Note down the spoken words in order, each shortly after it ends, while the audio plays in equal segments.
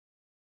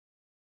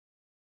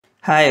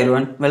Hi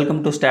everyone,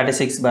 welcome to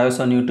Statistics Bios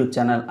on YouTube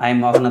channel. I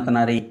am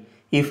Mohanathanari.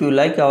 If you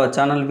like our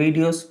channel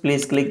videos,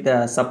 please click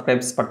the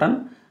subscribe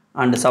button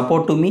and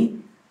support to me.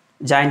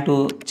 Join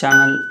to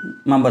channel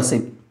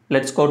membership.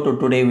 Let's go to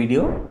today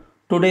video.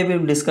 Today we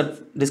will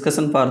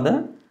discussion for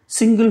the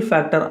single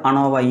factor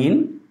ANOVA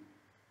in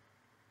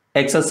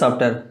Excel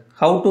software.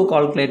 How to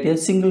calculate a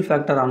single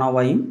factor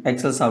ANOVA in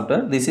Excel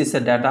software. This is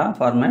a data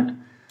format.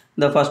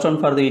 The first one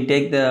for the we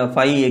take the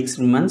 5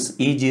 experiments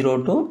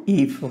E0 to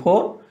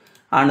E4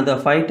 and the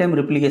 5 time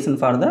replication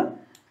for the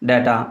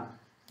data.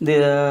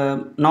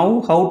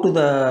 Now how to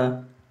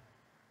the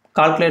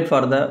calculate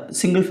for the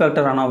single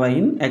factor ANOVA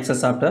in Excel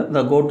software.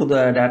 The go to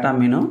the data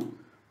menu.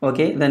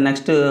 Okay, then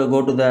next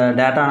go to the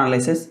data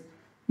analysis.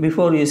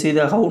 Before you see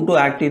the how to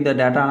activate the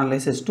data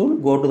analysis tool,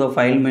 go to the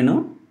file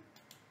menu.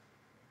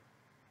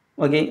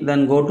 Okay,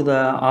 then go to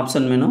the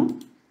option menu.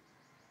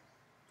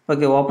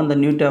 Okay, open the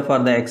new tab for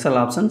the Excel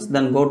options,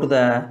 then go to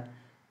the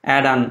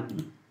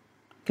add-on,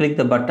 click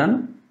the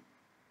button.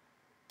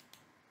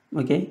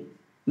 Okay,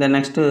 then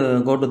next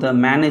go to the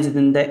manage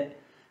the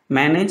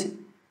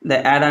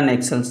add-on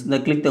Excels,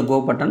 then click the go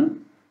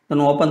button,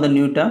 then open the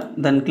new tab,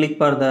 then click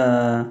for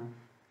the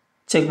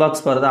checkbox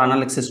for the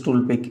analysis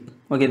tool pick.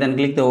 Okay, then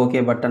click the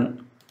OK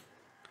button.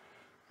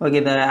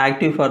 Okay, the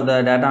active for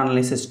the data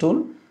analysis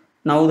tool.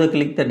 Now the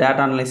click the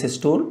data analysis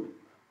tool,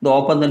 the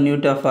open the new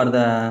tab for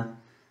the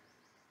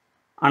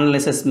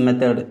analysis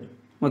method.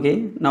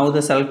 Okay, now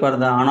the select for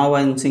the ANOVA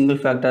in single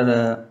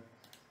factor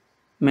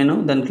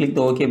menu, then click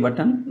the OK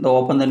button, the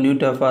open the new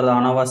tab for the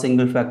ANOVA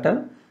single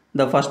factor.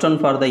 The first one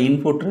for the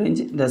input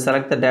range, the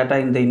select the data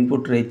in the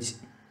input range.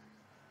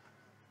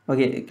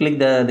 Okay, click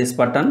this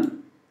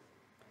button,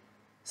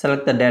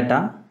 select the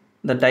data,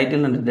 the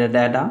title and the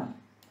data.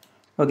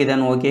 Okay,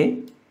 then OK.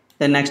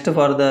 Then next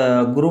for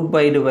the group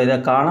by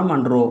the column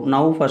and row.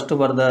 Now first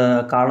for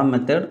the column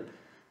method,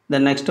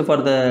 then next for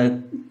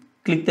the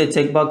click the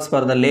checkbox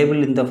for the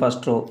label in the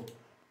first row.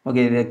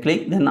 Okay, they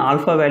click, then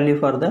alpha value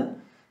for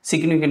the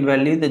significant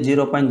value, the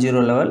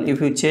 0.0 level.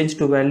 If you change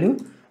to value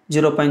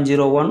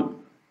 0.01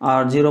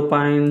 or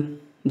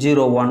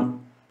 0.01,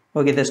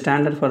 okay, the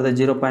standard for the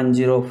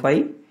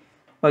 0.05.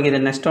 Okay, the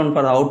next one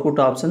for the output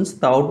options,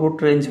 the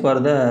output range for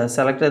the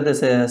selected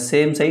the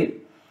same sheet.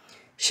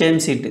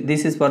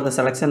 This is for the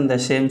selection the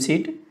same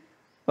sheet.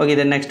 Okay,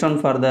 the next one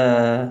for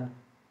the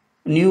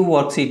new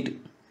worksheet.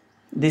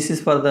 This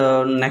is for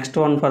the next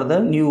one for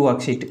the new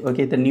worksheet.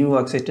 Okay, the new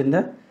worksheet in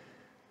the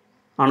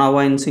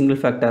ANOVA in single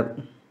factor.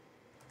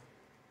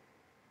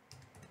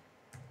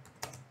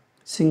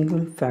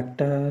 Single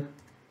factor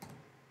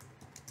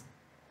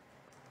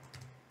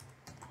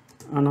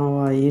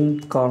ANOVA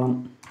in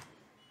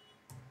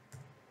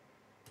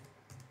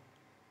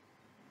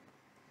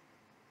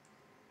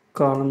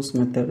columns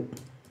method.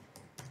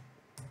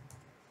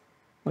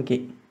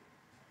 Okay,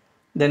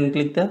 then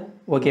click the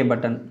OK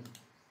button.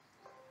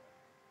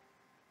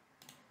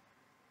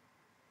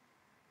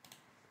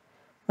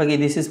 Okay,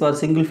 this is for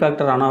single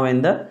factor ANOVA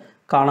in the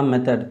column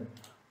method.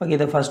 Okay,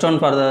 the first one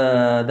for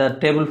the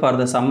table for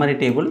the summary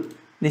table.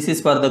 This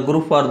is for the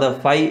group for the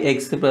 5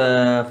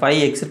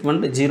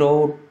 experiment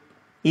 0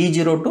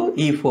 E0 to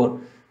E4.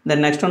 The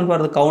next one for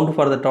the count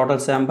for the total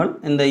sample.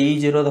 In the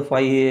E0 the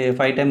 5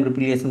 time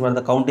replication for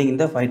the counting in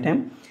the 5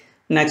 time.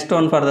 Next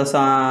one for the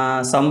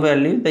sum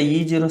value, the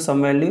E0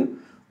 sum value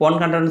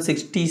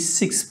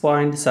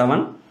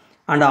 166.7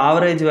 and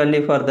average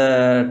value for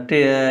the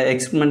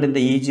experiment in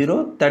the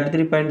E0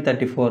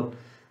 33.34.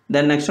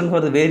 Then next one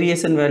for the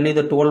variation value,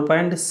 the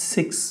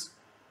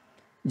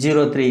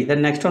 12.603.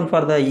 Then next one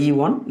for the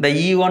E1,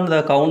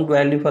 the count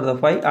value for the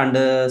 5 and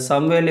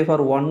sum value for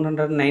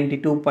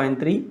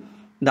 192.3.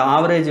 The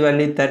average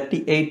value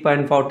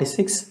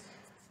 38.46.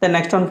 The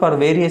next one for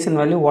variation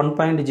value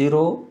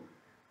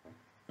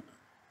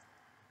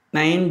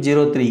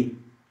 1.0903.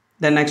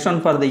 The next one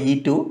for the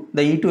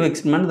E2,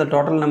 experiment, the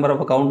total number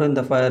of count in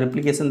the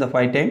replication the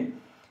 5 time.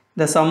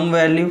 The sum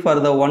value for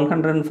the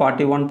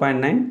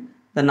 141.9.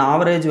 Then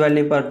average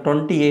value for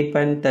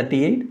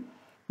 28.38.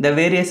 The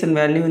variation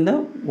value in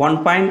the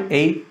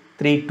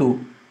 1.832.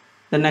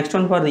 The next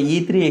one for the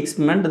E3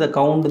 experiment, the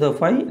count the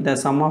 5, the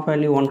sum of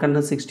value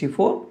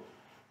 164.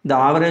 The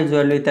average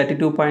value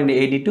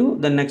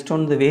 32.82. The next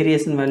one the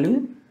variation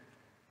value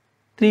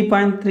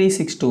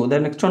 3.362. The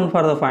next one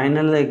for the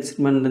final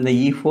experiment in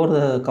the E4,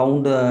 the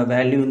count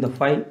value in the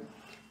 5,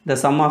 the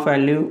sum of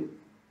value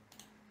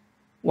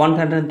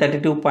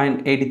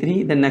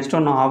 132.83. The next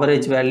one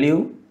average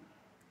value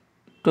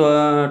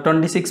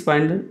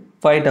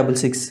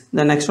 26.566.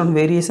 The next one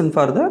variation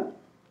for the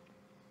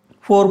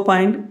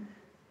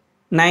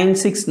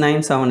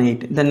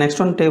 4.96978. The next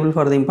one table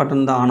for the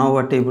important the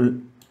ANOVA table.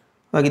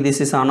 Okay, this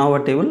is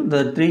ANOVA table.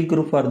 The 3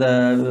 group for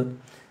the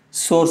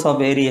source of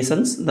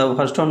variations. The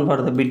first one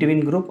for the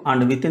between group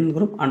and within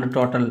group and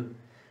total.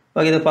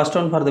 Okay, the first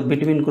one for the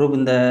between group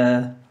in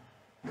the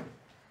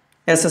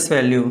SS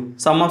value,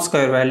 sum of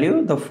square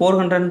value, the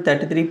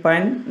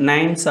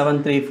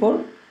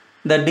 433.9734.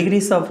 The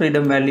degrees of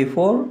freedom value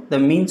 4, the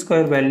mean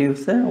square value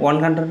is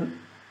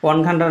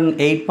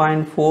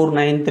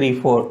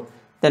 108.4934.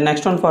 The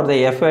next one for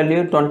the F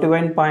value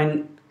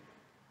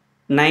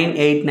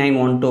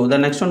 21.98912. The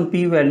next one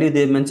P value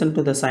they mentioned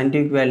to the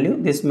scientific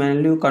value. This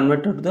value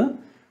converted to the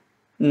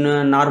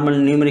normal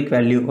numeric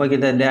value. Okay,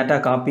 the data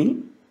copy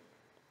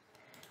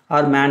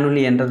or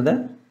manually enter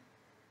the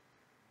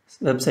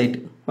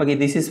website. Okay,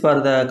 this is for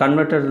the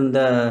converted in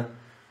the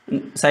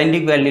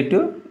scientific value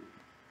to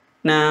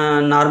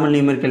normal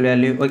numerical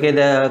value. Okay,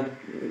 the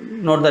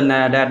note the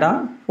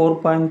data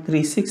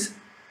 4.36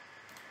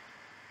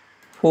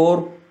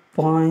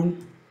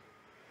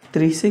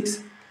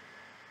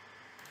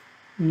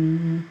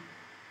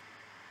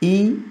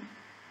 E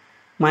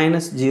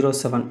minus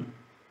 07,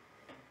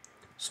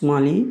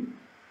 small e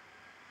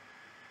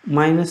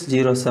minus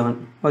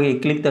 07. Okay,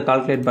 click the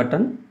calculate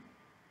button.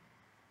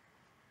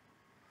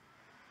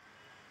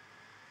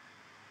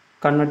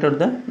 Converted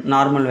the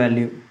normal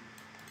value.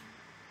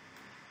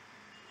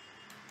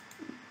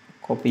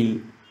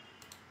 Copy.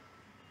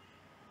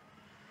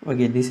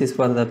 Okay, this is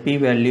for the P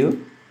value.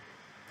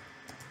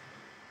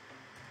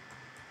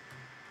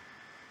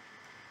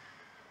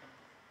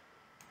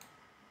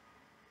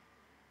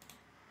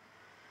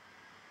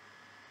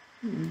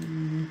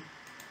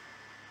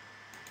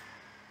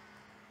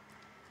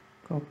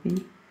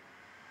 Copy,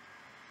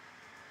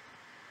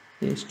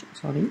 paste,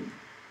 sorry,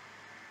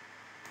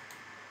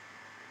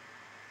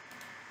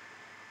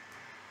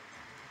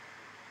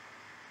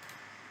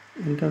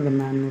 enter the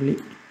manually.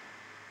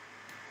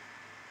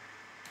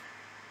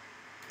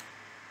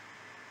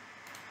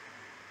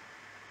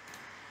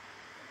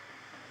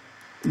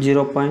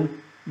 Zero point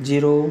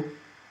zero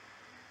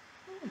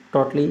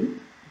totally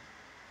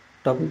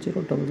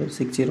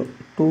 000060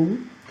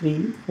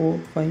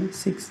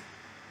 23456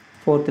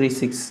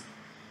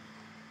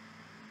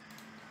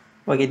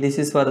 Okay, this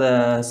is for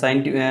the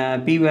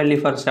scientific P value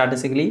for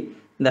statistically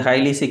the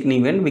highly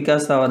significant,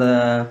 because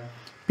our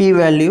P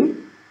value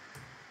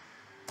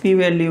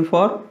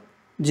for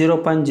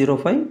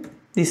 0.05,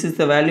 this is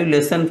the value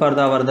less than for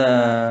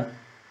the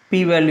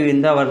P value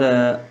in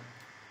our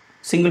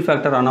single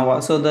factor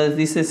ANOVA. So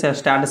this is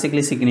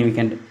statistically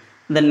significant.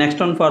 The next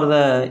one for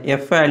the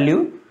F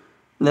value,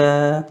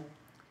 the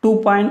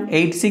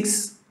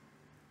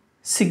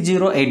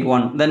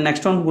 2.866081. The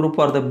next one group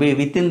for the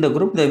within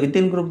group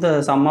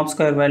the sum of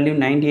square value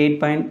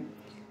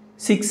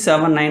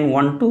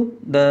 98.67912.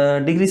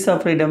 The degrees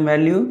of freedom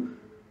value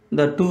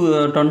the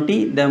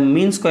 20. The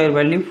mean square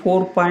value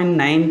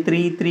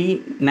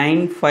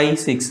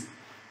 4.933956.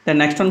 The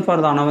next one for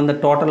the ANOVA, the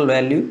total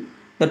value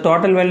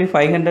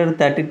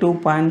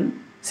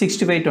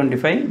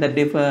 532.6525. the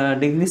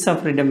degrees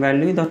of freedom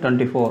value the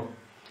 24.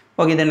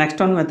 Okay, the next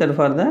one method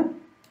for the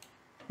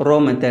row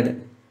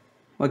method.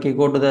 Okay,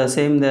 go to the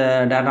same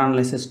the data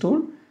analysis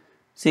tool,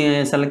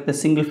 select the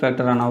single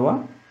factor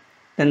ANOVA,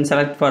 then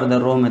select for the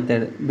row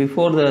method.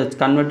 Before the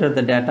converted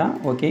the data,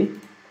 okay,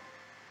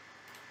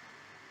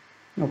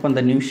 open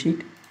the new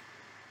sheet,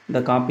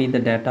 the copy the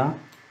data,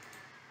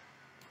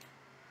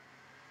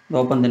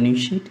 open the new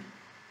sheet.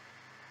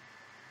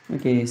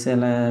 Okay,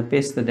 so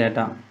paste the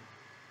data,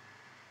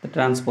 the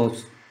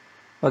transpose.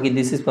 Okay,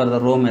 this is for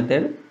the row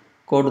method.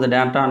 Go to the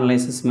data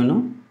analysis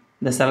menu,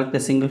 the select the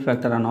single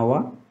factor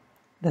ANOVA,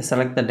 the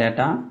select the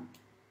data.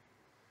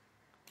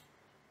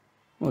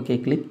 Okay,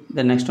 click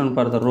the next one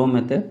for the row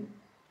method.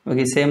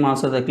 Okay, same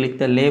also the click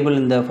the label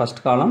in the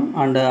first column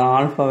and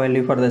alpha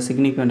value for the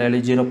significant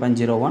value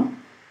 0.01.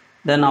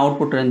 Then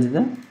output range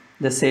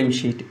the same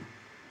sheet.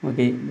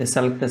 Okay, the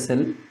select the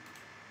cell,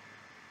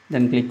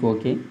 then click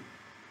OK.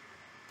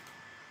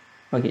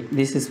 Okay,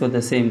 this is for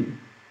the same.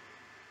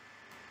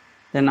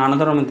 Then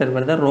another method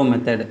for the row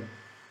method.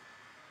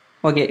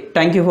 Okay,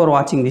 thank you for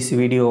watching this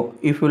video.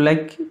 If you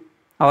like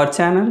our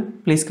channel,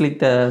 please click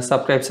the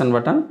subscription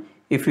button.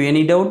 If you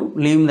any doubt,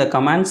 leave in the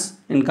comments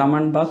in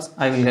comment box.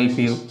 I will help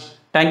you.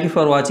 Thank you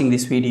for watching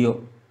this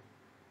video.